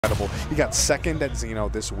incredible. He got second at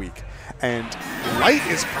Xeno this week. And Light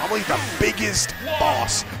is probably the biggest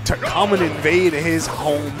boss to come and invade his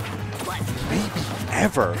home maybe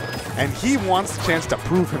ever. And he wants the chance to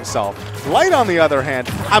prove himself. Light, on the other hand,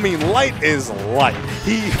 I mean, Light is Light.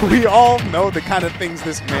 We all know the kind of things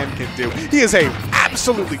this man can do. He is a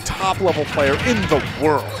absolutely top-level player in the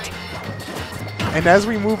world. And as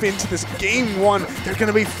we move into this game one, they're going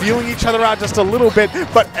to be feeling each other out just a little bit,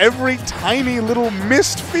 but every tiny little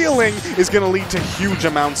missed feeling is going to lead to huge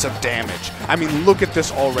amounts of damage. I mean, look at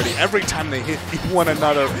this already. Every time they hit one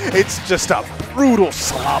another, it's just a brutal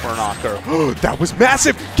slobber knocker. That was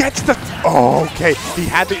massive. Gets the... Oh, okay. He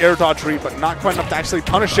had the air dodge read, but not quite enough to actually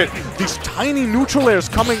punish it. These tiny neutral airs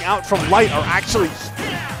coming out from Light are actually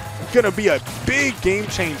going to be a big game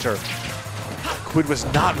changer. Quidd was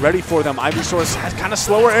not ready for them. Ivysaur has kind of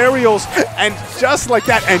slower aerials, and just like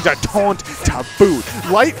that, and a taunt to boot.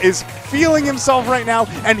 Light is feeling himself right now,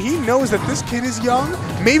 and he knows that this kid is young.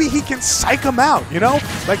 Maybe he can psych him out, you know?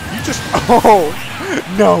 Like, you just, oh,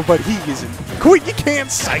 no, but he isn't. Quidd, you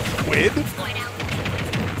can't psych Quidd.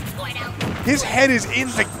 His head is in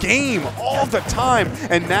the game all the time,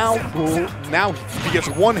 and now he gets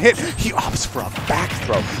one hit. He opts for a back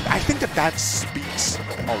throw. I think that speaks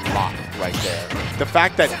a lot right there. The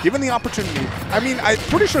fact that given the opportunity, I mean, I'm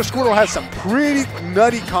pretty sure Squirtle has some pretty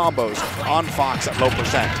nutty combos on Fox at low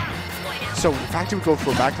percent. So the fact he would go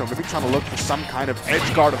for a back throw, maybe trying to look for some kind of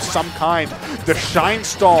edge guard of some kind. The Shine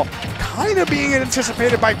Stall kind of being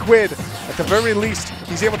anticipated by Quidd. At the very least,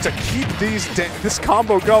 he's able to keep this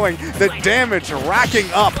combo going. The damage racking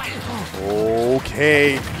up.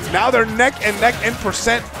 Okay, now they're neck and neck in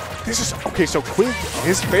percent. This is, okay, so Quidd,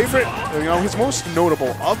 his favorite, you know, his most notable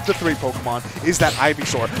of the three Pokemon is that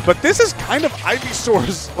Ivysaur. But this is kind of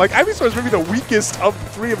Ivysaur's, like Ivysaur is maybe the weakest of the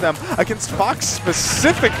three of them against Fox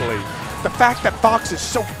specifically. The fact that Fox is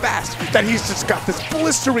so fast that he's just got this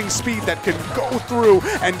blistering speed that can go through,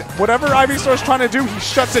 and whatever Ivysaur's trying to do, he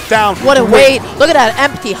shuts it down. What a wait. Look at that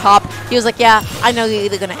empty hop. He was like, yeah, I know you're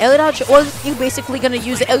either going to air dodge or you're basically going to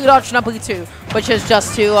use air dodge number 2, which is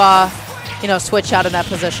just to, you know, switch out in that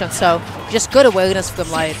position. So just good awareness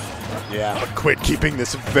from Light. Yeah, but Quidd keeping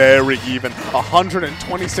this very even.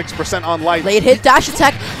 126% on Light. Late hit dash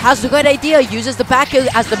attack has the great idea. Uses the back air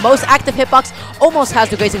as the most active hitbox. Almost has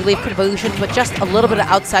the great relief conversion, but just a little bit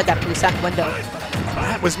outside that percent window.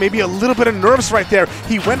 That was maybe a little bit of nerves right there.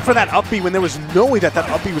 He went for that up B when there was no way that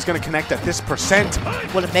up B was going to connect at this percent.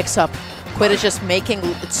 What a mix-up. Quidd is just making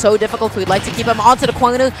it so difficult. We'd like to keep him onto the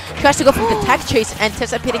corner. Tries to go for the tech chase,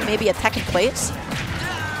 anticipating maybe a tech in place.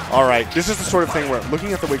 All right, this is the sort of thing where,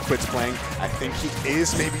 looking at the way Quidd's playing, I think he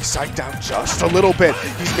is maybe psyched out just a little bit.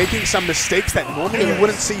 He's making some mistakes that normally you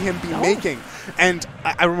wouldn't see him be making. And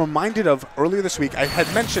I'm reminded of earlier this week, I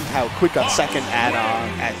had mentioned how Quidd got second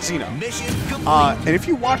at Xeno. And if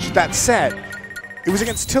you watched that set, it was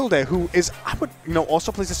against Tilde, who is,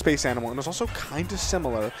 also plays a space animal and is also kind of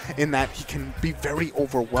similar in that he can be very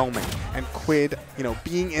overwhelming. And Quidd,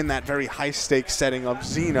 being in that very high stakes setting of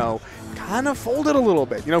Xeno, kind of folded a little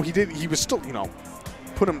bit. He was still,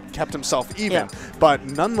 kept himself even, but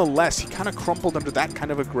nonetheless, he kind of crumpled under that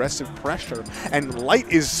kind of aggressive pressure. And Light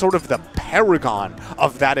is sort of the paragon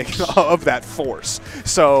of that force.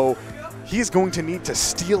 So he's going to need to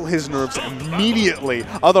steal his nerves immediately.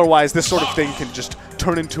 Otherwise, this sort of thing can just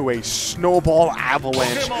turn into a snowball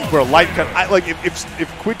avalanche where Light can,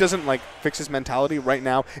 if Quidd doesn't fix his mentality right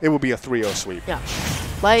now, it will be a 3-0 sweep. Yeah,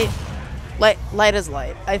 Light is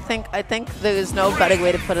Light. I think there is no better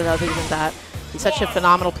way to put it other than that. He's such a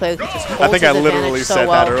phenomenal player. He just holds I think I his literally said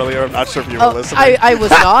well. that earlier. I'm not sure if you were listening. I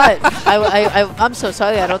was not. I'm so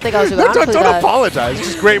sorry. I don't think I was around for that. Don't apologize.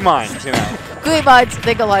 Just great minds, Great minds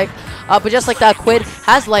think alike. But just like that, Quidd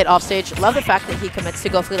has Light off stage. Love the fact that he commits to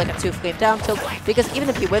go for a 2-frame down tilt, because even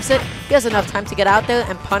if he whips it, he has enough time to get out there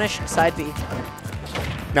and punish side B.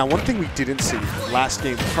 Now, one thing we didn't see last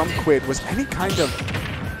game from Quidd was any kind of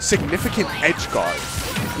significant edge guard.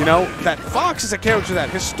 That Fox is a character that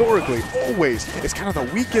historically always is kind of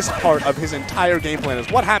the weakest part of his entire game plan,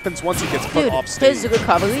 is what happens once he gets put off stage. His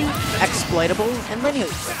recovery, exploitable, and linear.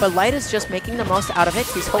 But Light is just making the most out of it.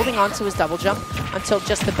 He's holding on to his double jump until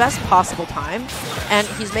just the best possible time, and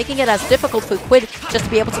he's making it as difficult for Quidd just to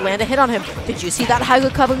be able to land a hit on him. Did you see that high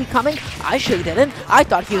recovery coming? I sure didn't. I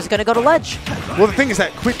thought he was going to go to ledge. Well, the thing is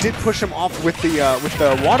that Quidd did push him off with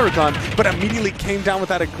the water gun, but immediately came down with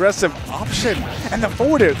that aggressive option. And the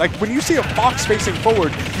forward air, weird. Like, when you see a fox facing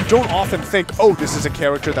forward, you don't often think, oh, this is a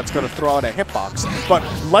character that's going to throw out a hitbox. But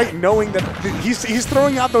Light, knowing that he's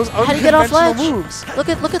throwing out those unconventional moves. Look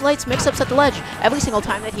at Light's mix-ups at the ledge. Every single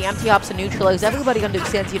time that he empty hops and neutralizes, everybody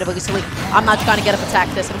understands universally, I'm not trying to get up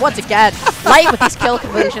attack this. And once again, Light with these kill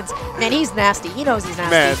conversions. Man, he's nasty. He knows he's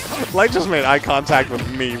nasty. Man, Light just made eye contact with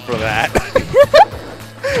me for that.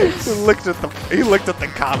 He looked at the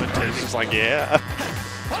commentators. He's like, yeah.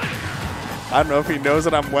 I don't know if he knows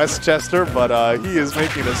that I'm Westchester, but he is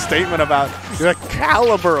making a statement about the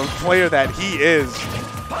caliber of player that he is.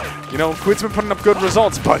 You know, Quidd's been putting up good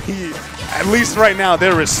results, but at least right now,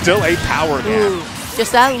 there is still a power gap.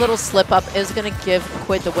 Just that little slip-up is going to give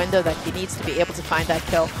Quidd the window that he needs to be able to find that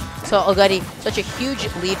kill. So already, such a huge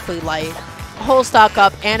lead for Light. A whole stock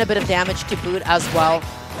up and a bit of damage to boot as well.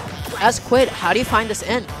 As Quidd, how do you find this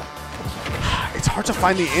in? It's hard to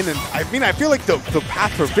find the in, and I mean, I feel like the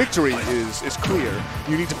path for victory is clear.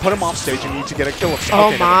 You need to put him off stage. You need to get a kill.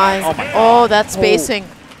 Oh my! Oh, that spacing.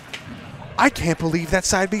 I can't believe that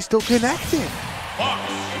side B still connected.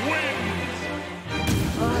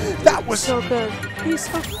 That was so good. He's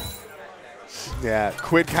so good. Yeah,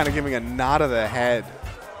 Quidd kind of giving a nod of the head.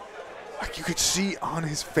 Like, you could see on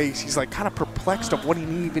his face, he's like kind of perplexed of what he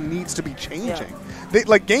even needs to be changing. Yeah.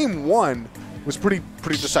 Like, game 1 was pretty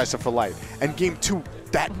decisive for Light, and game 2,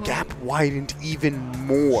 that gap widened even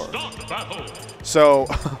more. So,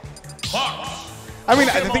 I mean,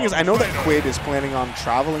 the thing is, I know that Quidd is planning on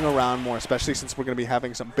traveling around more, especially since we're going to be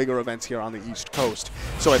having some bigger events here on the East Coast.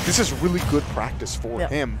 So this is really good practice for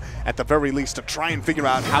him, at the very least, to try and figure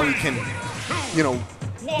out how he can, you know,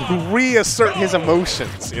 reassert his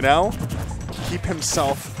emotions, you know? Keep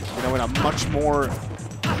himself, you know, in a much more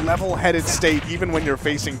level-headed state, even when you're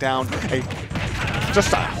facing down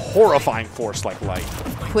just a horrifying force like Light.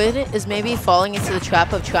 Quidd is maybe falling into the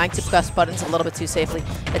trap of trying to press buttons a little bit too safely.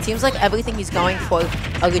 It seems like everything he's going for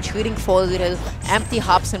are retreating forward, empty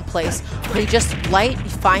hops in place. But Light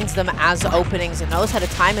finds them as openings and knows how to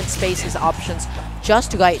time and space his options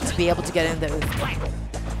just right to be able to get in there.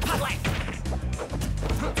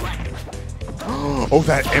 Oh,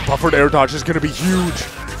 that buffered air dodge is going to be huge.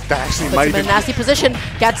 That actually puts him in a nasty position,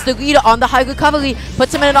 gets the read on the high recovery,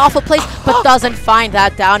 puts him in an awful place, but doesn't find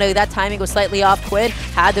that downer. That timing was slightly off. Quidd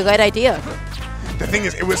had the right idea. The thing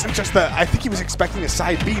is, it wasn't just I think he was expecting a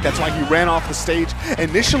side B. That's why he ran off the stage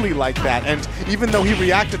initially like that. And even though he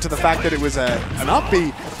reacted to the fact that it was an up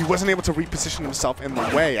B, he wasn't able to reposition himself in the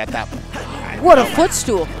way at that point. What a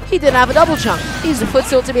footstool. He didn't have a double jump. He used a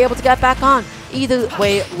footstool to be able to get back on. Either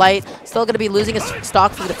way, Light still going to be losing his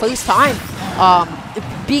stock for the first time.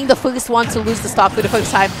 Being the first one to lose the stock for the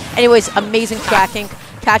first time. Anyways, amazing tracking.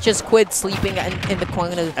 Catches Quidd sleeping in the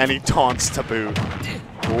corner. And he taunts to boot.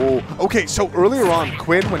 Oh, okay, so earlier on,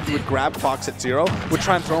 Quidd, when he would grab Fox at 0, would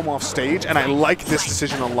try and throw him off stage, and I like this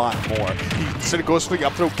decision a lot more. He sort of goes for the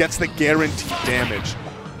up throw, gets the guaranteed damage.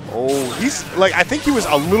 Oh, he's like, I think he was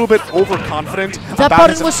a little bit overconfident. That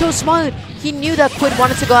button was so smart. He knew that Quidd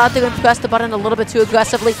wanted to go out there and press the button a little bit too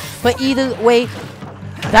aggressively, but either way,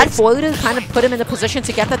 that forward kind of put him in the position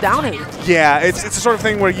to get the downer. Yeah, it's the sort of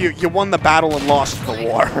thing where you won the battle and lost the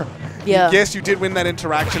war. Yeah. Yes, you did win that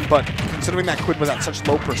interaction, but considering that Quidd was at such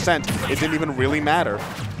low percent, it didn't even really matter.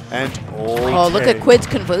 And oh, look at Quidd's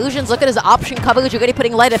conversions. Look at his option coverage. You're already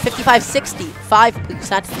putting Light at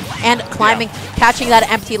 55%, and climbing, catching that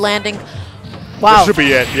empty landing. Wow. This should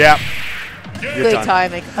be it, yeah. Good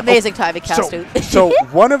timing. Amazing timing, Castu. So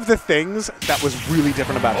one of the things that was really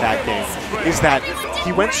different about that game is that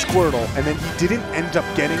he went Squirtle, and then he didn't end up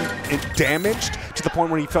getting it damaged to the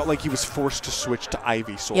point where he felt like he was forced to switch to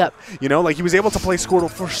Ivysaur. Yep. You know, like he was able to play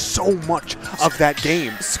Squirtle for so much of that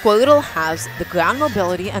game. Squirtle has the ground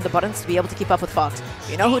mobility and the buttons to be able to keep up with Fox.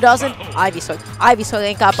 You know who doesn't? Ivysaur. Ivysaur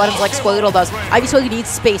ain't got buttons like Squirtle does. Ivysaur needs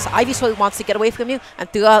space. Ivysaur wants to get away from you and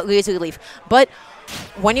throw out Laser Leaf. But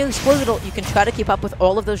when you're Squirtle, you can try to keep up with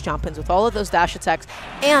all of those jump-ins, with all of those dash attacks.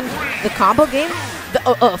 And the combo game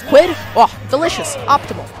of Quidd, oh, delicious,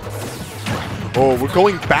 optimal. Oh, we're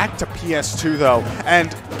going back to PS2, though. And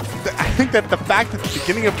I think that the fact that at the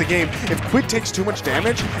beginning of the game, if Quidd takes too much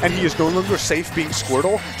damage and he is no longer safe being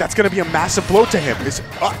Squirtle, that's going to be a massive blow to him.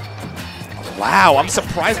 Wow, I'm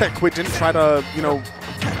surprised that Quidd didn't try to, you know,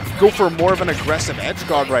 go for more of an aggressive edge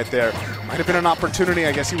guard right there. Might have been an opportunity.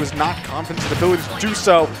 I guess he was not confident in his ability to do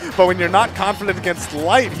so. But when you're not confident against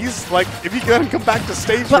Light, he's like, if he can come back to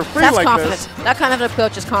stage for free like confidence. this. That kind of an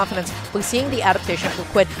approach is confidence. We're seeing the adaptation for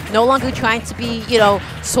Quidd. No longer trying to be, you know,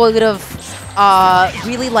 sort of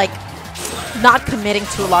really like not committing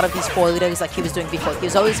to a lot of these forwarders like he was doing before. He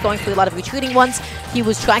was always going for a lot of retreating ones. He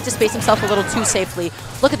was trying to space himself a little too safely.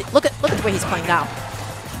 Look at the way he's playing now.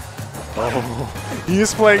 Oh, he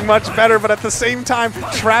is playing much better, but at the same time,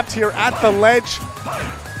 trapped here at the ledge.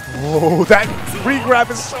 Oh, that re-grab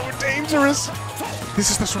is so dangerous. This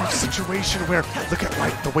is the sort of situation where, look at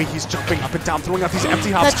Light, the way he's jumping up and down, throwing out these empty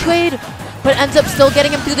hops. That trade, but ends up still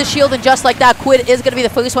getting him through the shield, and just like that, Quidd is going to be the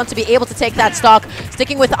first one to be able to take that stock.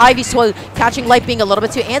 Sticking with Ivy Swirl, catching Light being a little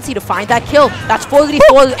bit too antsy to find that kill. That's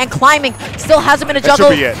 44 and climbing. Still has him in a juggle.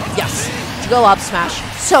 That should be it. Yes. Drill up smash.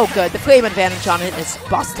 So good. The frame advantage on it is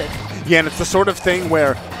busted. Yeah, and it's the sort of thing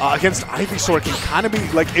where against Ivysaur it can kind of be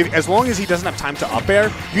like, as long as he doesn't have time to up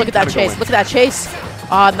air. Look at that chase. Look at that chase.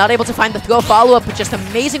 Not able to find the throw follow-up, but just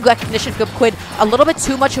amazing recognition from Quidd. A little bit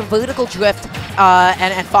too much of vertical drift,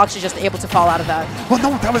 and Fox is just able to fall out of that. Well,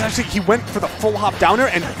 no, that was actually, he went for the full hop downer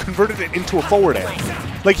and converted it into a forward air.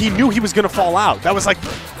 Like, he knew he was going to fall out. That was, like,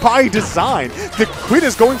 by design. The Quidd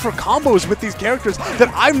is going for combos with these characters that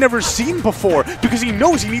I've never seen before because he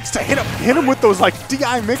knows he needs to hit him with those, like,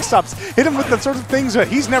 DI mix-ups, hit him with the sort of things that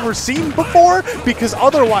he's never seen before because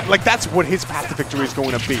otherwise, like, that's what his path to victory is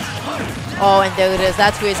going to be. Oh, and there it is.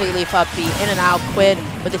 That's Razor Leaf up B. In and out. Quidd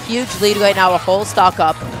with a huge lead right now, a whole stock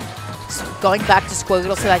up. Going back to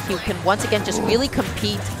Squirtle so that he can once again just really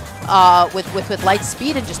compete with light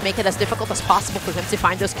speed and just make it as difficult as possible for him to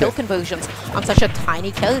find those kill conversions on such a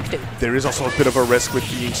tiny character. There is also a bit of a risk with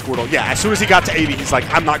being Squirtle. Yeah, as soon as he got to 80, he's like,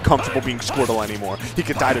 I'm not comfortable being Squirtle anymore. He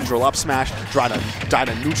could die to drill up smash, die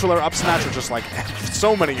to neutral or up smash, or just like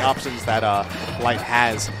so many options that Light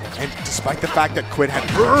has. And despite the fact that Quidd had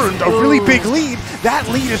earned a really big lead, that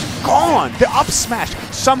lead is gone. The up smash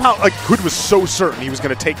somehow, like Quidd was so certain he was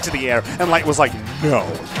going to take to the air, and Light was like, no.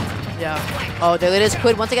 Yeah. Oh, there it is.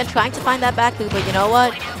 Quidd once again trying to find that back loop, but you know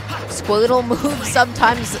what? Squirtle moves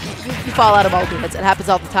sometimes. You fall out of all movements. It happens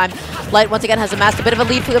all the time. Light once again has amassed a bit of a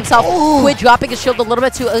lead for himself. Quidd dropping his shield a little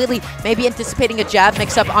bit too early, maybe anticipating a jab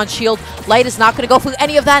mix-up on shield. Light is not going to go for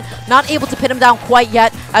any of that. Not able to pin him down quite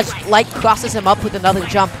yet as Light crosses him up with another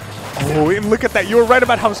jump. Oh, and look at that. You were right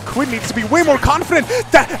about how Quidd needs to be way more confident.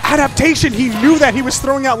 That adaptation, he knew that he was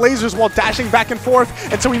throwing out lasers while dashing back and forth,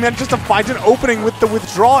 and so he managed to find an opening with the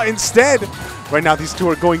withdraw instead. Right now, these two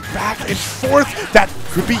are going back and forth. That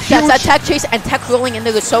could be huge. Yes, that tech chase and tech rolling in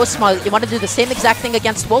there is so smart. You want to do the same exact thing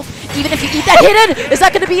against Wolf. Even if you eat that hit in, is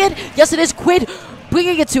that going to be it? Yes, it is. Quidd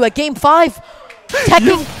bringing it to a game 5.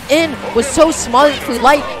 Teching in was so smart for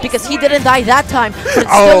Light because he didn't die that time, but it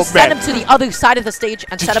still sent him to the other side of the stage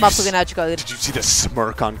and set him up for an edge guard. Did you see the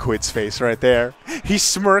smirk on Quidd's face right there? He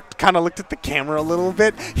smirked, kind of looked at the camera a little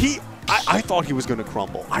bit. I thought he was going to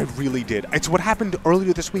crumble. I really did. It's what happened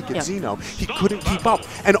earlier this week at Xeno. He couldn't keep up.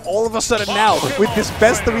 And all of a sudden now, with this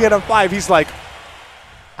best 3 out of 5, he's like,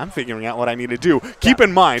 I'm figuring out what I need to do. Keep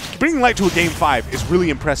in mind, bringing Light to a game 5 is really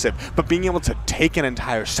impressive, but being able to take an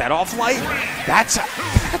entire set off Light,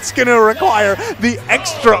 that's going to require the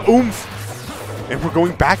extra oomph. And we're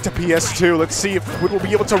going back to PS2. Let's see if Quidd will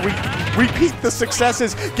be able to repeat the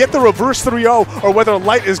successes, get the reverse 3-0, or whether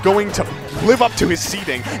Light is going to live up to his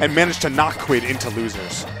seeding and manage to knock Quidd into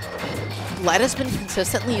losers. Light has been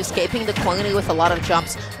consistently escaping the corner with a lot of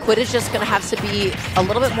jumps. Quidd is just going to have to be a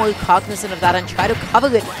little bit more cognizant of that and try to cover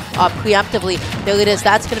it preemptively. There it is.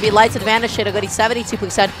 That's going to be Light's advantage at already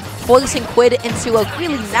 72%, forcing Quidd into a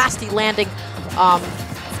really nasty landing.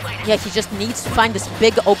 Yeah, he just needs to find this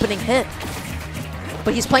big opening hit.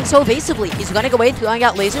 But he's playing so evasively. He's running away, throwing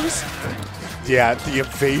out lasers. Yeah, the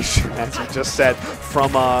evasion, as you just said,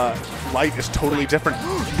 from Light is totally different.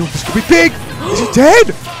 No, this could be big! Is he dead?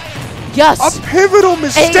 Yes! A pivotal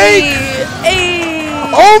mistake!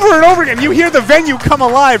 Over and over again, you hear the venue come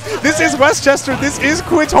alive. This is Westchester, this is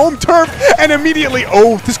Quidd's home turf, and immediately,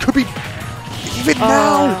 oh, this could be even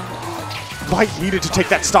now. Light needed to take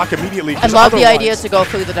that stock immediately. I love the idea to go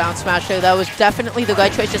through the down smash there. That was definitely the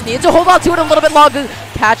right choice. Just needed to hold on to it a little bit longer.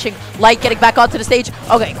 Catching Light, getting back onto the stage.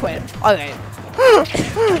 Okay, Quidd. Okay.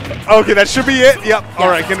 Okay, that should be it. Yep. All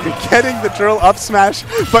right, going to be getting the drill up smash.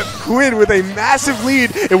 But Quidd with a massive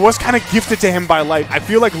lead. It was kind of gifted to him by Light. I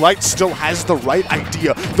feel like Light still has the right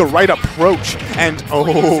idea, the right approach. And,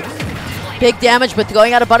 oh... Big damage, but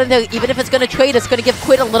throwing out a button there, even if it's going to trade, it's going to give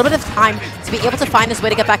Quidd a little bit of time to be able to find his way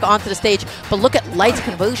to get back onto the stage. But look at Light's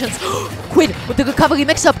conversions. Quidd with the recovery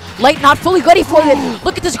mix-up. Light not fully ready for it.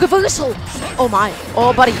 Look at this reversal. Oh my.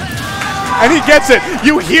 Oh, buddy. And he gets it.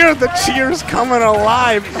 You hear the cheers coming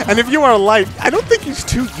alive. And if you are Light, I don't think he's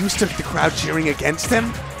too used to the crowd cheering against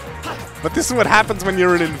him. But this is what happens when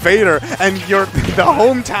you're an invader and you're the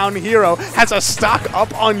hometown hero has a stock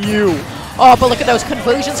up on you. Oh, but look at those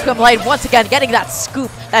conversions from Light. Once again, getting that scoop,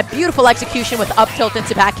 that beautiful execution with up tilt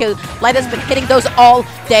into back air. Light has been hitting those all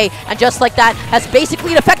day, and just like that, has basically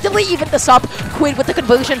and effectively evened this up. Quidd with the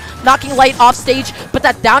conversion, knocking Light off stage, but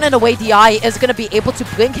that down and away DI is going to be able to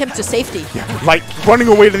bring him to safety. Yeah, Light running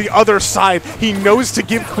away to the other side. He knows to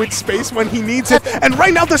give Quidd space when he needs it, and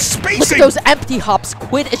right now the spacing. Look at those empty hops.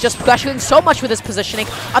 Quidd is just pressuring so much with his positioning.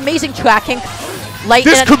 Amazing tracking. Light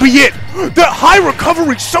this could be it. The high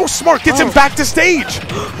recovery, so smart, gets him back to stage.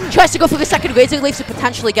 Tries to go for the second razor leaves to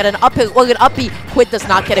potentially get an up or an uppy. Quidd does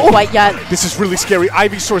not get it quite yet. This is really scary.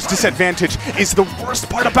 Ivysaur's disadvantage is the worst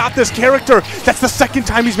part about this character. That's the second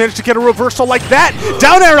time he's managed to get a reversal like that.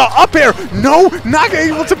 Down air to up air. No, not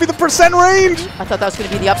able to be the percent range. I thought that was going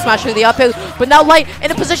to be the up smash or the up air, but now Light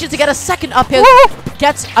in a position to get a second up air.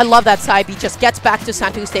 Gets, I love that side B, just gets back to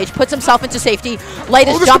Santu stage, puts himself into safety. Light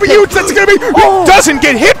is jumping. This could be huge. That's going to be. He doesn't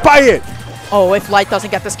get hit by it. Oh, if Light doesn't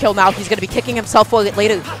get this kill now, he's going to be kicking himself for it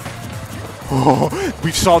later. Oh,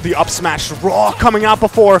 we saw the up smash raw coming out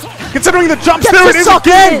before. Considering the jumps, Gets there it is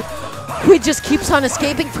again. Quidd just keeps on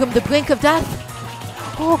escaping from the brink of death.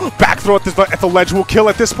 Oh, back throw at the ledge will kill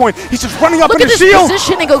at this point. He's just running up Look in at his this shield.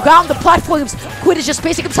 positioning around the platforms. Quidd is just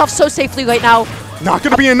spacing himself so safely right now. Not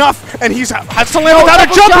going to be enough, and he's has to land without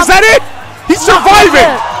a jump. Is that it? He's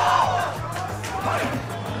surviving.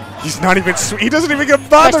 He's not even he doesn't even get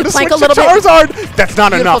bothered to switch to Charizard. That's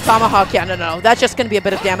not Beautiful enough. Tomahawk, yeah, no. That's just going to be a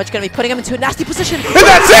bit of damage. Going to be putting him into a nasty position. And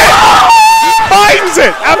that's it! Finds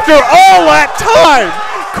it after all that time.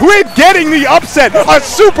 Quidd getting the upset. A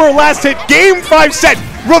super last hit. Game 5 set.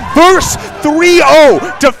 Reverse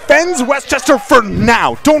 3-0. Defends Westchester for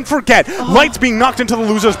now. Don't forget, Light's being knocked into the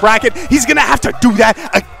loser's bracket. He's going to have to do that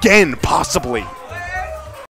again, possibly.